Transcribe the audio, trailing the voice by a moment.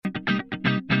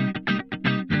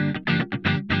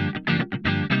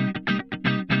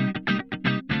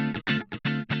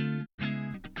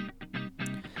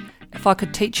if I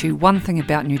could teach you one thing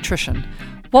about nutrition,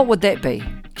 what would that be?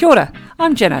 Kia ora,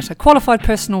 I'm Janet, a qualified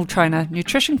personal trainer,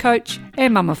 nutrition coach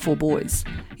and mum of 4 boys.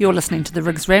 You're listening to the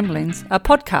Rigs Ramblings, a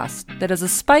podcast that is a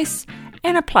space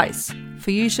and a place for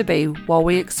you to be while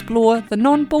we explore the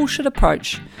non-bullshit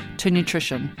approach to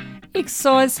nutrition,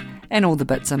 exercise and all the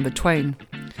bits in between.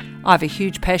 I have a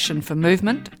huge passion for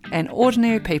movement and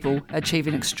ordinary people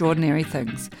achieving extraordinary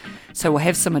things. So we'll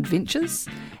have some adventures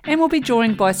and we'll be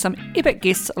joined by some epic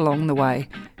guests along the way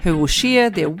who will share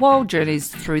their wild journeys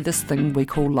through this thing we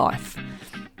call life.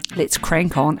 Let's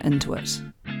crank on into it.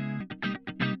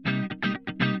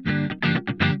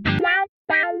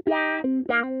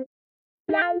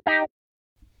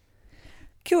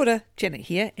 Kia ora, Janet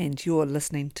here, and you're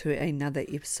listening to another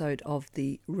episode of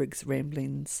the Rigs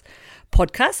Ramblings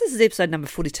podcast. This is episode number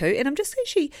 42, and I'm just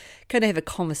actually going to have a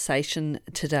conversation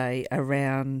today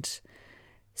around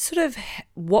sort of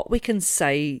what we can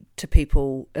say to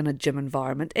people in a gym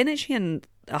environment and actually in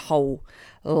a whole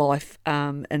life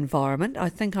environment. I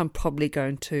think I'm probably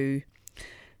going to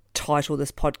title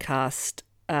this podcast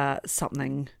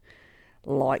something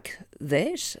like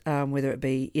that, whether it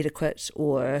be etiquette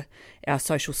or our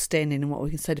social standing and what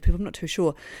we can say to people. I'm not too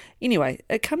sure. Anyway,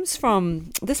 this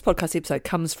podcast episode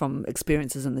comes from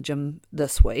experiences in the gym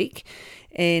this week,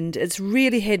 and it's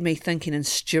really had me thinking and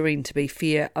stewing, to be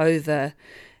fair, over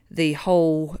the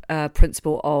whole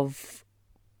principle of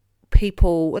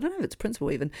people, I don't know if it's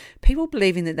principle even, people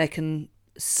believing that they can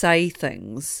say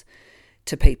things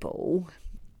to people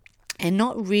and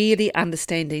not really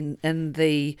understanding in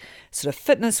the sort of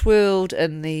fitness world,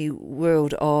 in the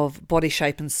world of body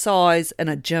shape and size, in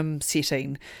a gym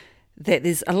setting, that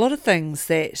there's a lot of things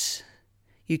that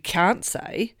you can't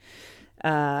say.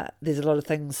 There's a lot of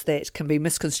things that can be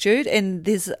misconstrued, and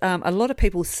there's a lot of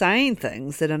people saying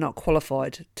things that are not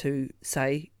qualified to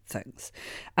say things.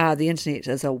 The internet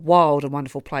is a wild and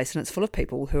wonderful place, and it's full of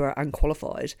people who are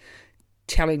unqualified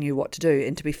telling you what to do.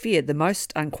 And to be fair, the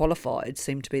most unqualified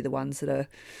seem to be the ones that are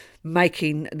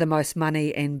making the most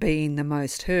money and being the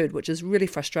most heard, which is really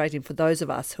frustrating for those of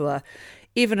us who are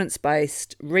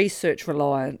evidence-based,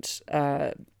 research-reliant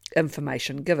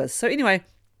information givers. So anyway,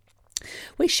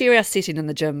 we share our setting in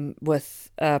the gym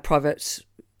with a private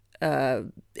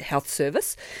health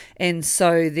service, and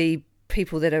so the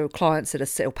people that are clients that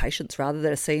are, or patients rather,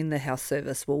 that are seeing the health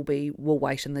service will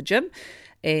wait in the gym,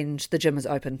 and the gym is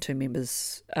open to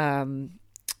members, and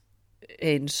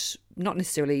not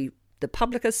necessarily the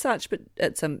public as such, but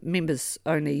it's a members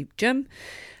only gym,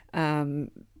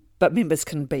 but members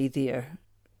can be there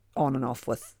on and off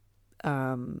with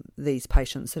these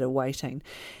patients that are waiting.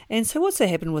 And so what's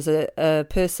happened was a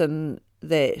person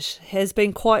that has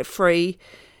been quite free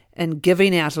in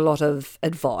giving out a lot of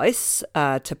advice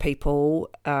to people,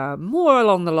 more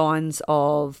along the lines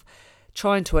of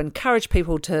trying to encourage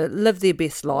people to live their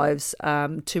best lives,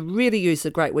 to really use the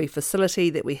great wee facility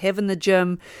that we have in the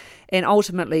gym, and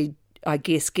ultimately, I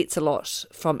guess, gets a lot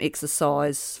from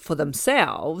exercise for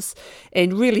themselves,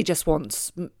 and really just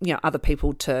wants other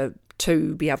people to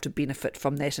be able to benefit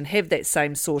from that and have that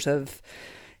same sort of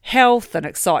health and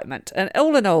excitement. And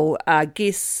all in all, I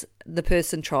guess the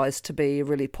person tries to be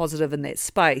really positive in that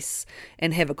space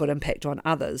and have a good impact on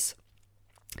others.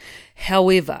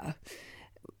 However,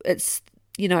 it's,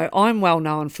 I'm well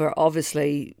known for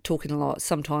obviously talking a lot.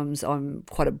 Sometimes I'm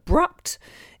quite abrupt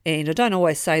and I don't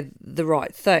always say the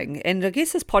right thing. And I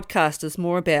guess this podcast is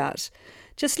more about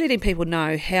just letting people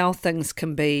know how things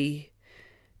can be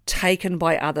taken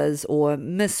by others or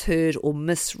misheard or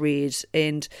misread.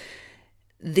 And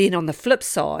then on the flip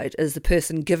side is the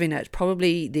person giving it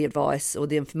probably the advice or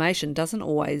the information doesn't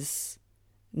always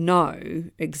know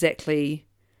exactly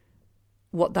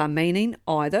what they're meaning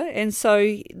either. And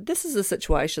so this is a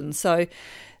situation. So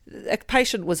a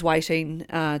patient was waiting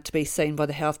to be seen by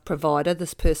the health provider.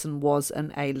 This person was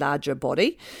in a larger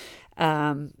body,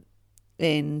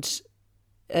 and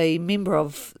a member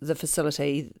of the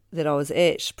facility that I was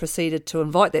at proceeded to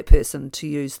invite that person to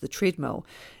use the treadmill,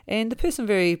 and the person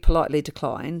very politely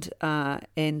declined,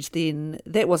 and then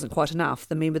that wasn't quite enough.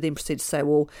 The member then proceeded to say,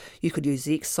 well, you could use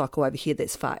the X cycle over here,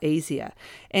 that's far easier.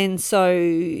 And so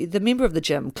the member of the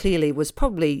gym clearly was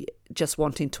probably just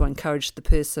wanting to encourage the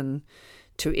person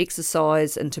to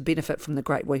exercise and to benefit from the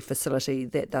great wee facility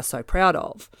that they're so proud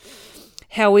of.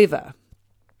 However,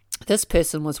 this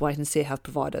person was waiting to see a health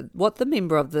provider. What the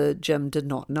member of the gym did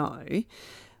not know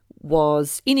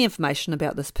was any information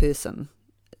about this person.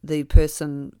 The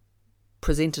person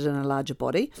presented in a larger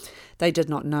body. They did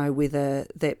not know whether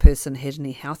that person had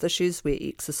any health issues where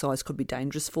exercise could be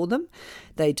dangerous for them.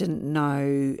 They didn't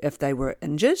know if they were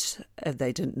injured.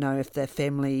 They didn't know if their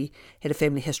family had a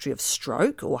family history of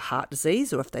stroke or heart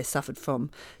disease, or if they suffered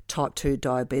from type 2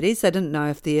 diabetes. They didn't know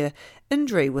if their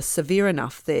injury was severe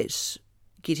enough that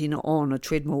getting on a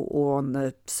treadmill or on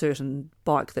the certain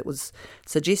bike that was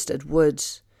suggested would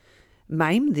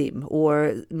maim them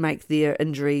or make their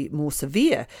injury more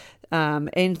severe.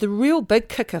 And the real big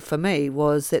kicker for me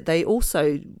was that they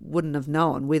also wouldn't have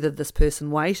known whether this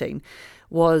person waiting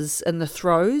was in the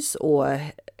throes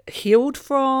or healed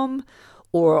from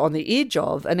or on the edge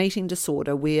of an eating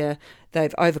disorder where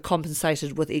they've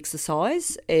overcompensated with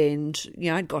exercise and,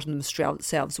 gotten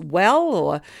themselves well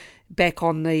or back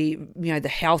on the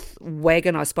health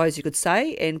wagon, I suppose you could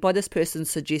say. And by this person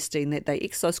suggesting that they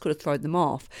exercise could have thrown them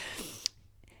off.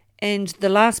 And the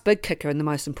last big kicker and the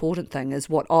most important thing is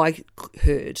what I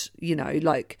heard,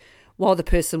 while the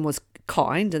person was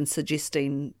kind and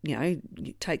suggesting,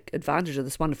 you take advantage of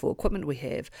this wonderful equipment we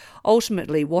have,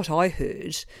 ultimately what I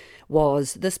heard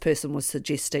was this person was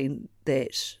suggesting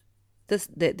that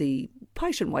the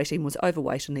patient waiting was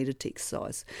overweight and needed to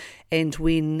exercise. And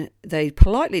when they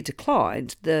politely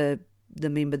declined, the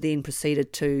member then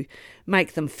proceeded to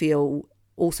make them feel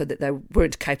also that they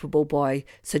weren't capable by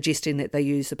suggesting that they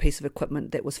use a piece of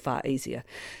equipment that was far easier.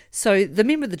 So the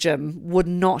member of the gym would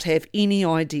not have any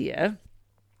idea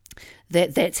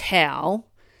that that's how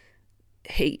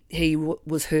he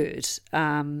was heard.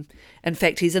 In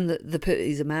fact, he's in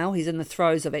he's a male. He's in the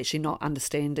throes of actually not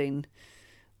understanding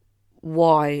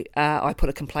why I put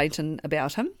a complaint in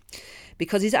about him,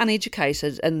 because he's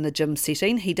uneducated in the gym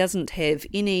setting. He doesn't have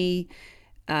any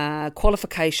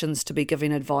qualifications to be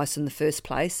giving advice in the first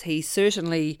place. He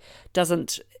certainly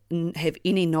doesn't have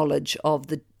any knowledge of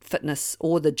the fitness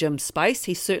or the gym space.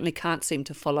 He certainly can't seem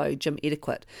to follow gym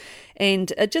etiquette.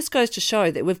 And it just goes to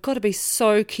show that we've got to be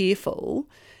so careful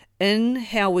in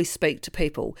how we speak to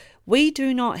people. We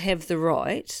do not have the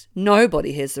right,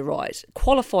 nobody has the right,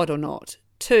 qualified or not,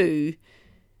 to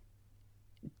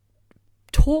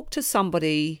talk to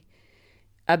somebody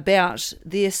about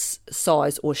their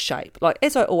size or shape. Like,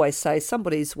 as I always say,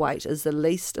 somebody's weight is the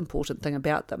least important thing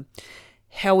about them.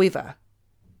 However,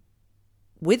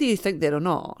 whether you think that or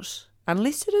not,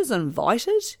 unless it is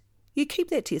invited, you keep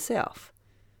that to yourself.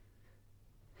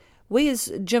 We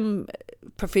as gym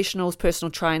professionals,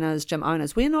 personal trainers, gym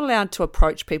owners, we're not allowed to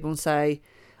approach people and say,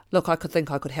 look, I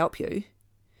could help you.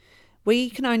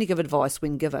 We can only give advice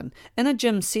when given. In a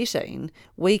gym setting,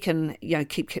 we can,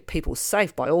 keep people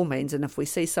safe by all means. And if we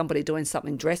see somebody doing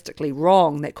something drastically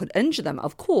wrong that could injure them,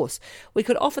 of course, we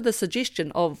could offer the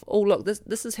suggestion of, oh, look,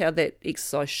 this is how that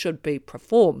exercise should be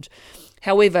performed.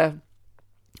 However,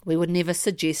 we would never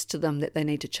suggest to them that they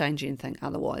need to change anything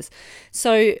otherwise.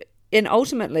 So, and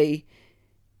ultimately,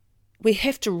 we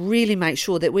have to really make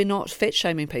sure that we're not fat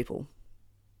shaming people.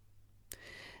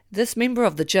 This member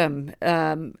of the gym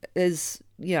is,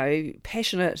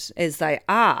 passionate as they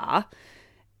are,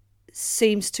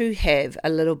 seems to have a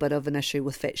little bit of an issue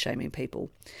with fat shaming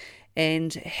people.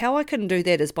 And how I can do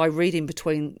that is by reading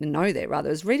between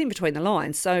the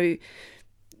lines. So,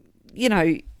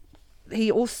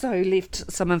 he also left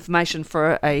some information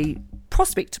for a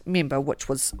prospect member, which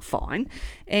was fine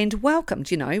and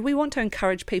welcomed. We want to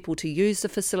encourage people to use the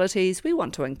facilities. We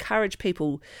want to encourage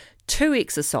people to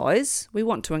exercise. We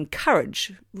want to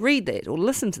encourage, read that or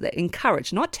listen to that,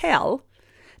 encourage, not tell,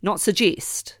 not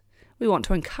suggest. We want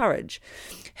to encourage.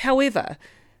 However,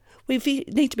 we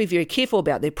need to be very careful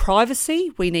about their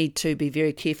privacy. We need to be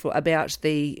very careful about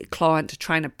the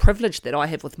client-trainer privilege that I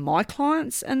have with my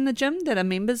clients in the gym that are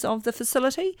members of the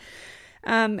facility.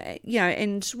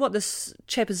 And what this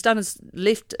chap has done is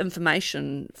left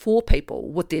information for people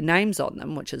with their names on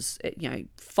them, which is,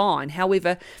 fine.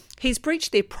 However, he's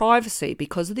breached their privacy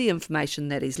because of the information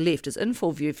that he's left is in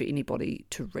full view for anybody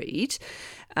to read.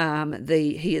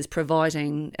 He is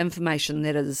providing information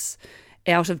that is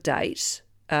out of date,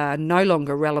 no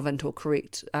longer relevant or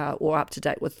correct or up to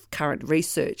date with current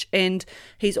research. And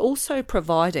he's also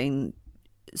providing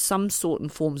some sort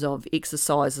and forms of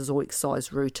exercises or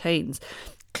exercise routines,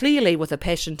 clearly with a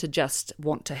passion to just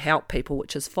want to help people,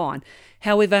 which is fine.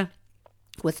 However,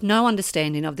 with no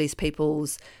understanding of these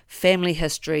people's family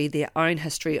history, their own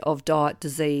history of diet,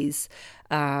 disease,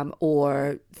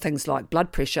 or things like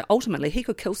blood pressure, ultimately he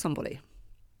could kill somebody.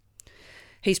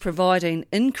 He's providing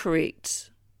incorrect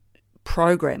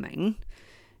programming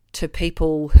to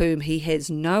people whom he has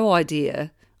no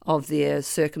idea of their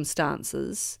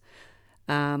circumstances.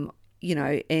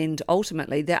 And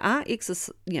ultimately there are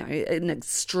in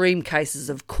extreme cases,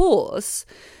 of course,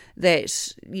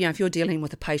 that, if you're dealing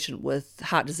with a patient with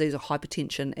heart disease or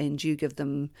hypertension and you give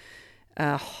them,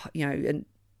 an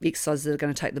exercises that are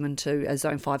going to take them into a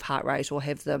zone 5 heart rate or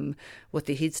have them with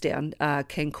their heads down,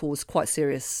 can cause quite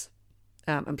serious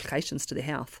implications to their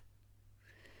health.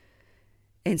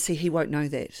 And see, he won't know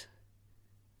that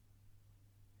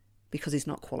because he's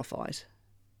not qualified.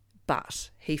 But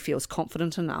he feels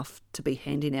confident enough to be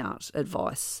handing out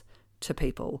advice to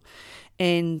people.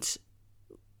 And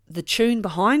the tune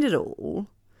behind it all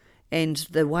and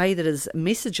the way that his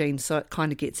messaging so it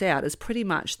kind of gets out is pretty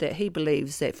much that he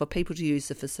believes that for people to use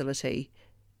the facility,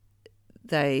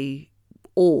 they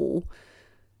all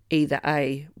either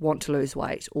A, want to lose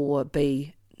weight, or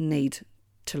B, need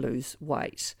to lose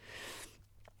weight.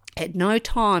 At no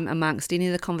time amongst any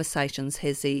of the conversations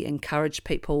has he encouraged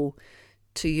people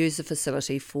to use the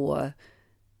facility for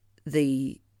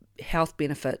the health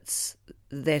benefits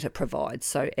that it provides.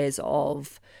 So as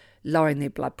of lowering their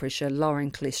blood pressure,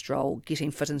 lowering cholesterol, getting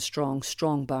fit and strong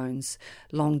bones,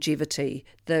 longevity,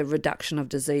 the reduction of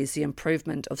disease, the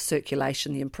improvement of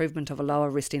circulation, the improvement of a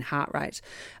lower resting heart rate,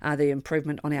 the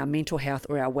improvement on our mental health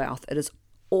or our wealth. It is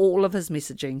all of his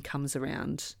messaging comes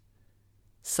around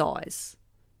size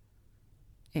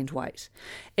and weight.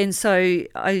 And so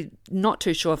I'm not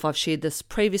too sure if I've shared this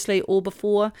previously or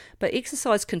before, but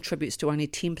exercise contributes to only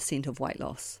 10% of weight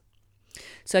loss.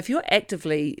 So if you're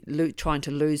actively trying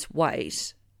to lose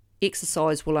weight,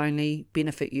 exercise will only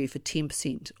benefit you for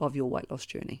 10% of your weight loss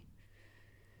journey.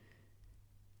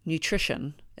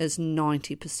 Nutrition is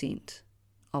 90%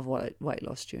 of weight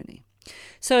loss journey.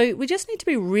 So we just need to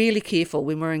be really careful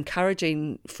when we're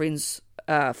encouraging friends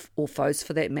or foes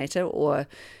for that matter, or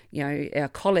our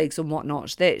colleagues and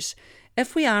whatnot, that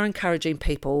if we are encouraging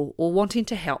people or wanting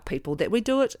to help people, that we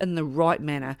do it in the right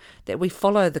manner, that we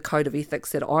follow the code of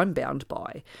ethics that I'm bound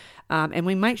by, and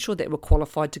we make sure that we're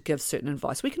qualified to give certain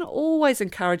advice. We can always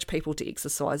encourage people to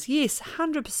exercise. Yes,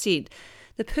 100%.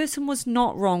 The person was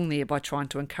not wrong there by trying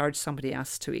to encourage somebody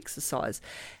else to exercise.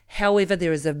 However,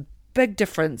 there is a big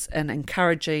difference in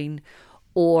encouraging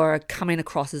or coming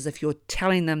across as if you're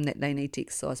telling them that they need to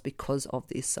exercise because of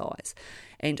their size.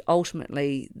 And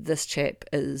ultimately, this chap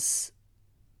is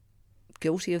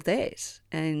guilty of that.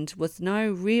 And with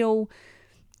no real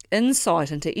insight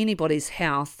into anybody's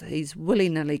health, he's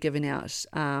willy-nilly giving out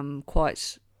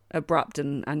quite abrupt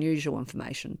and unusual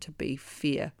information, to be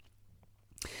fair,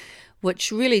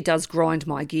 which really does grind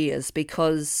my gears,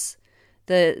 because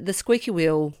the squeaky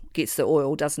wheel gets the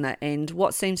oil, doesn't it? And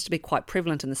what seems to be quite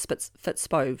prevalent in the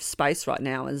Fitspo space right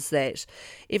now is that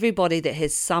everybody that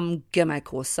has some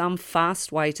gimmick or some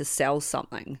fast way to sell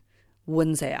something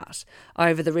wins out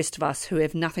over the rest of us who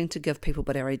have nothing to give people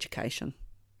but our education.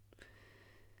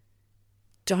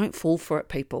 Don't fall for it,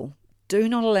 people. Do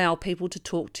not allow people to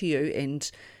talk to you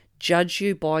and judge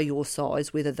you by your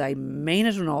size, whether they mean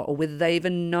it or not, or whether they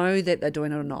even know that they're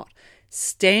doing it or not.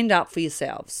 Stand up for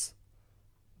yourselves.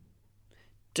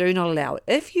 Do not allow it.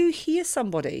 If you hear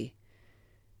somebody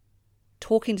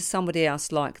talking to somebody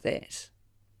else like that,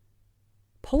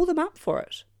 pull them up for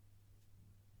it.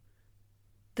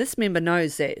 This member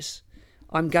knows that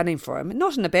I'm gunning for him,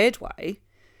 not in a bad way,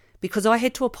 because I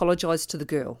had to apologise to the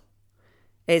girl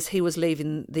as he was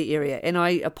leaving the area. And I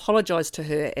apologised to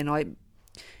her, and I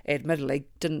admittedly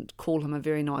didn't call him a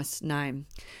very nice name.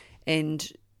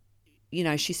 And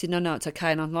she said, no, it's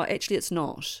okay. And I'm like, actually, it's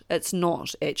not. It's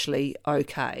not actually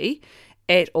okay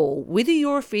at all. Whether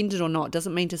you're offended or not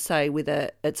doesn't mean to say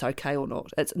whether it's okay or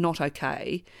not. It's not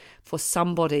okay for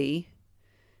somebody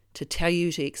to tell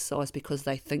you to exercise because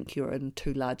they think you're in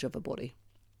too large of a body.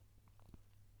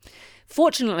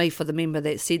 Fortunately for the member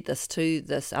that said this to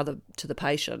the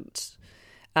patient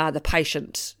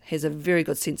has a very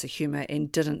good sense of humour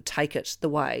and didn't take it the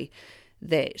way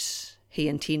that he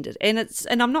intended. And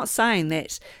I'm not saying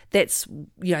that's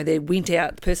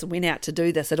the person went out to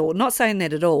do this at all. Not saying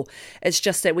that at all. It's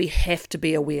just that we have to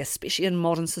be aware, especially in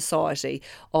modern society,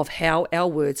 of how our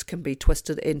words can be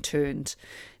twisted and turned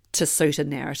to suit a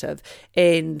narrative.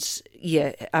 And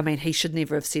he should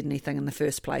never have said anything in the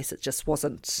first place. It just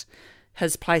wasn't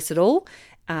his place at all.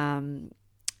 And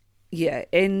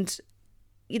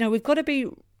we've got to be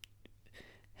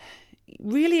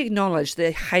really acknowledge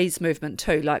the HAES movement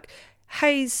too. Like,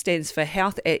 HAES stands for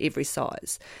health at every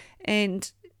size.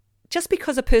 And just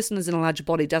because a person is in a larger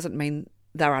body doesn't mean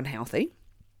they're unhealthy.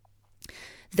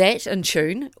 That, in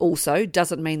tune, also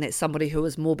doesn't mean that somebody who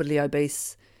is morbidly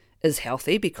obese is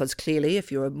healthy, because clearly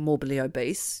if you're morbidly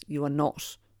obese, you are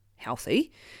not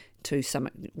healthy to some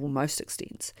or most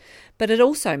extents. But it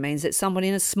also means that somebody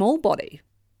in a small body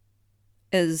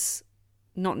is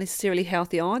not necessarily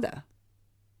healthy either.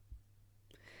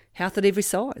 Health at every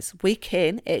size. We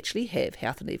can actually have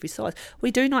health at every size.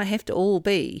 We do not have to all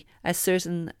be a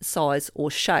certain size or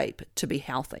shape to be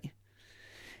healthy.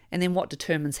 And then what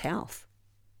determines health?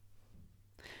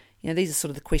 These are sort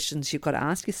of the questions you've got to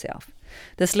ask yourself.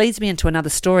 This leads me into another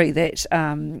story that,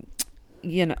 I'm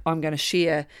going to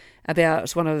share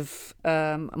about one of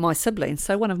my siblings.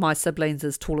 So one of my siblings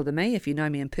is taller than me. If you know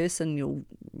me in person, you'll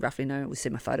roughly know, we see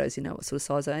my photos, you know what sort of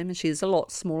size I am. And she's a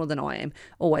lot smaller than I am,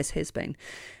 always has been.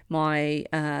 My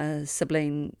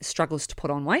sibling struggles to put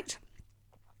on weight.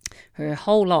 Her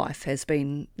whole life has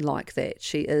been like that.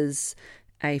 She is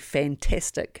a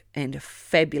fantastic and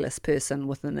fabulous person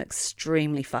with an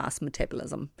extremely fast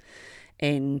metabolism,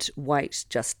 and weight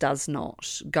just does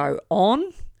not go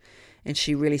on, and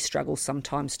she really struggles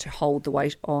sometimes to hold the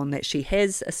weight on that she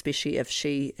has, especially if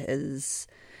she is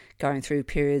going through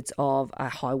periods of a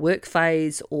high work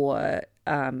phase or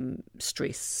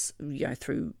stress,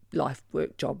 through life,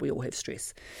 work, job, we all have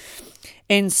stress.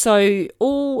 And so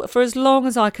for as long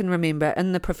as I can remember,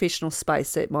 in the professional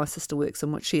space that my sister works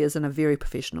in, which she is in a very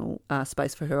professional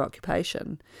space for her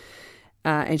occupation,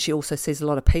 and she also sees a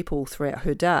lot of people throughout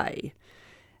her day,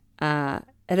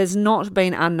 it has not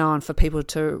been unknown for people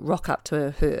to rock up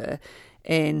to her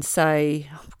and say,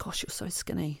 "Oh gosh, you're so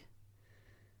skinny.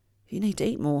 You need to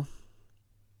eat more."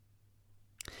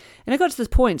 And I got to the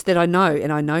point that I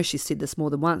know she's said this more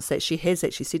than once, that she has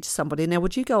actually said to somebody, "Now,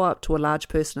 would you go up to a large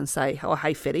person and say, 'Oh,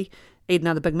 hey, fatty, eat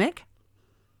another Big Mac?'"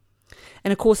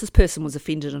 And of course, this person was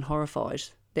offended and horrified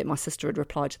that my sister had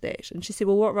replied to that. And she said,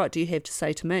 "Well, what right do you have to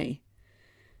say to me?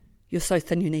 You're so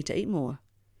thin, you need to eat more."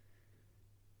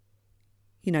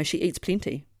 She eats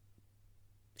plenty.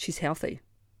 She's healthy.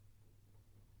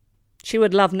 She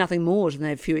would love nothing more than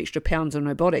have a few extra pounds on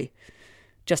her body.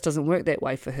 Just doesn't work that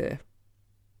way for her.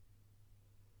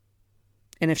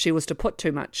 And if she was to put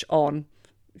too much on,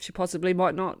 she possibly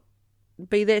might not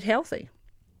be that healthy.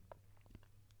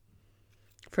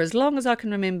 For as long as I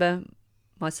can remember,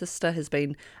 my sister has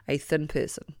been a thin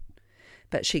person.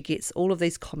 But she gets all of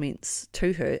these comments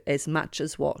to her as much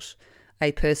as what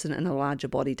a person in a larger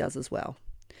body does as well.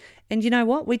 And you know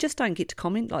what? We just don't get to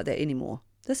comment like that anymore.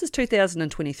 This is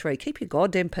 2023. Keep your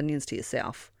goddamn opinions to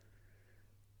yourself.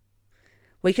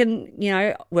 We can,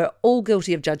 we're all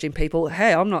guilty of judging people.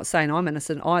 Hey, I'm not saying I'm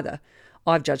innocent either.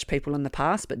 I've judged people in the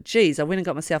past, but geez, I went and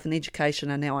got myself an education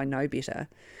and now I know better.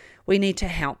 We need to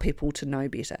help people to know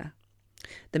better.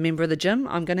 The member of the gym,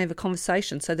 I'm going to have a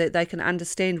conversation so that they can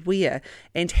understand where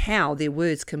and how their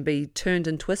words can be turned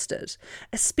and twisted,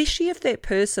 especially if that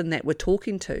person that we're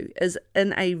talking to is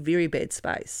in a very bad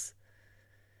space.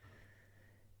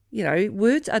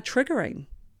 Words are triggering.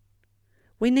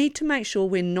 We need to make sure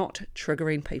we're not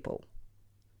triggering people.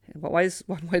 One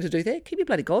way to do that? Keep your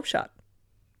bloody gob shut.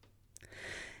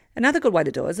 Another good way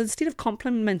to do it is, instead of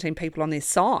complimenting people on their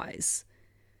size,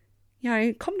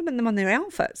 compliment them on their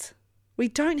outfits. We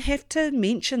don't have to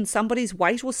mention somebody's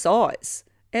weight or size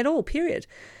at all, period.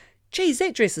 Geez,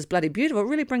 that dress is bloody beautiful. It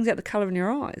really brings out the colour in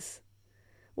your eyes.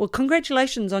 Well,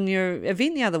 congratulations on your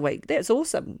event the other week. That's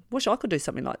awesome. Wish I could do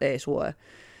something like that. Or,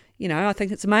 I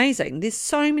think it's amazing. There's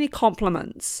so many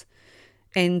compliments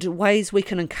and ways we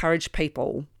can encourage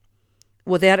people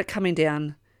without it coming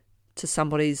down to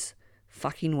somebody's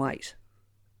fucking weight.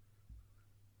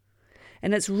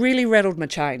 And it's really rattled my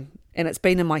chain, and it's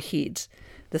been in my head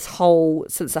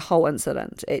since the whole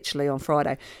incident actually on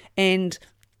Friday. And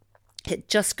it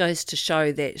just goes to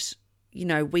show that,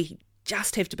 we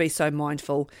just have to be so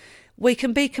mindful. We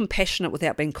can be compassionate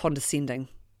without being condescending.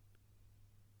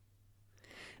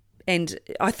 And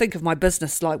I think of my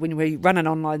business, like when we run an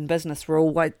online business, we're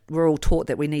all taught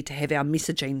that we need to have our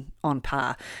messaging on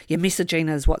par. Your messaging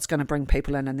is what's going to bring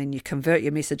people in, and then you convert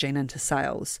your messaging into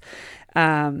sales.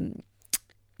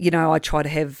 I try to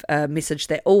have a message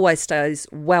that always stays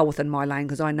well within my lane,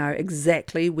 because I know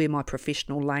exactly where my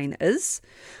professional lane is.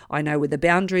 I know where the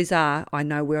boundaries are. I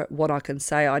know what I can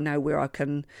say. I know where I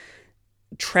can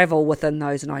travel within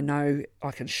those, and I know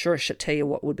I can sure as shit tell you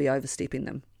what would be overstepping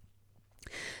them.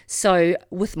 So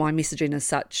with my messaging as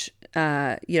such,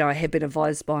 I have been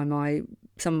advised by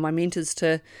some of my mentors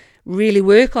to really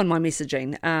work on my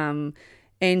messaging.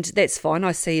 And that's fine.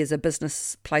 I see as a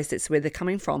business place that's where they're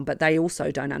coming from, but they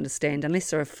also don't understand, unless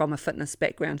they're from a fitness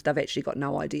background, they've actually got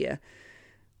no idea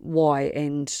why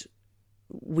and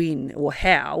when or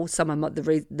how some of the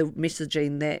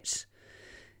messaging that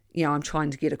I'm trying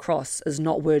to get across is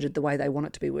not worded the way they want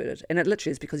it to be worded. And it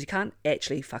literally is because you can't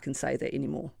actually fucking say that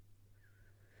anymore.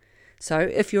 So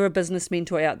if you're a business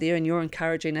mentor out there and you're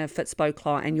encouraging a Fitspo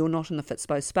client, and you're not in the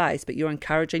Fitspo space, but you're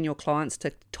encouraging your clients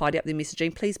to tidy up their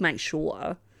messaging, please make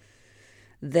sure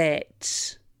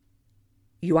that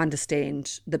you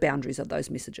understand the boundaries of those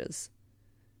messages.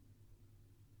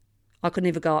 I could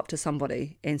never go up to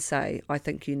somebody and say, I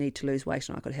think you need to lose weight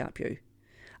and I could help you.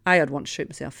 A, I'd want to shoot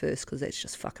myself first because that's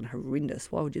just fucking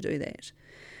horrendous. Why would you do that?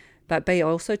 But B, I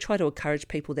also try to encourage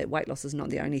people that weight loss is not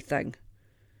the only thing.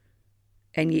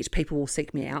 And yet people will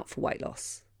seek me out for weight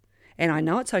loss. And I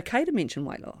know it's okay to mention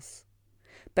weight loss,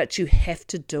 but you have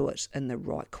to do it in the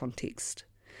right context.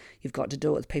 You've got to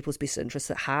do it with people's best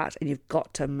interests at heart, and you've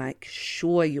got to make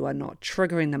sure you are not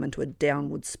triggering them into a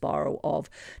downward spiral of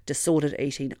disordered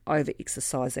eating,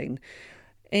 over-exercising,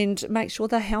 and make sure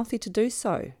they're healthy to do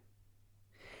so.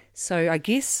 So I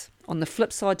guess on the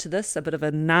flip side to this, a bit of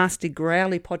a nasty,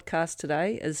 growly podcast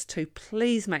today is to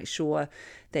please make sure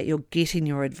that you're getting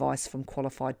your advice from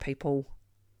qualified people.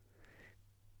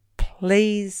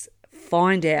 Please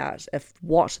find out if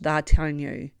what they're telling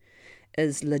you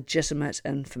is legitimate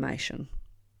information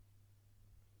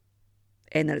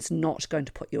and that it's not going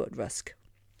to put you at risk.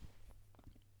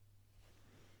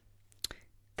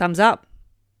 Thumbs up.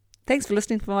 Thanks for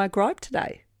listening to my gripe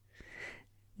today.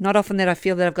 Not often that I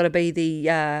feel that I've got to be the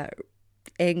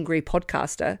angry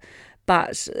podcaster,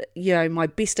 but my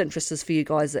best interest is for you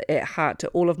guys at heart, to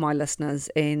all of my listeners,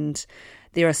 and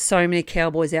there are so many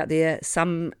cowboys out there.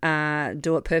 Some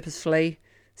do it purposefully.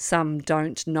 Some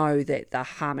don't know that they're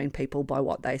harming people by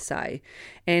what they say.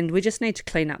 And we just need to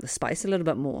clean up the space a little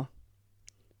bit more.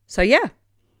 So yeah,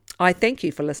 I thank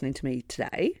you for listening to me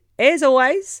today. As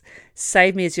always,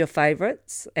 save me as your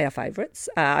favourites, our favourites.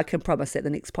 I can promise that the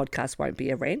next podcast won't be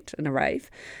a rant and a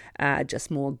rave, just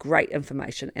more great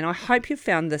information. And I hope you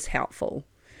found this helpful.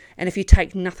 And if you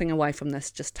take nothing away from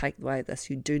this, just take away this.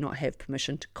 You do not have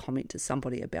permission to comment to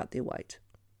somebody about their weight.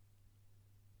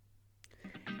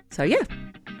 So yeah,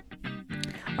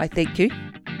 I thank you,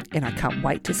 and I can't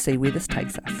wait to see where this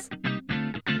takes us.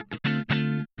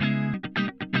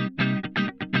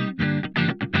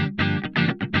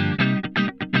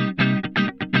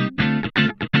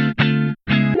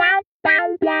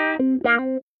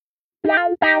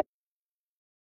 Bye.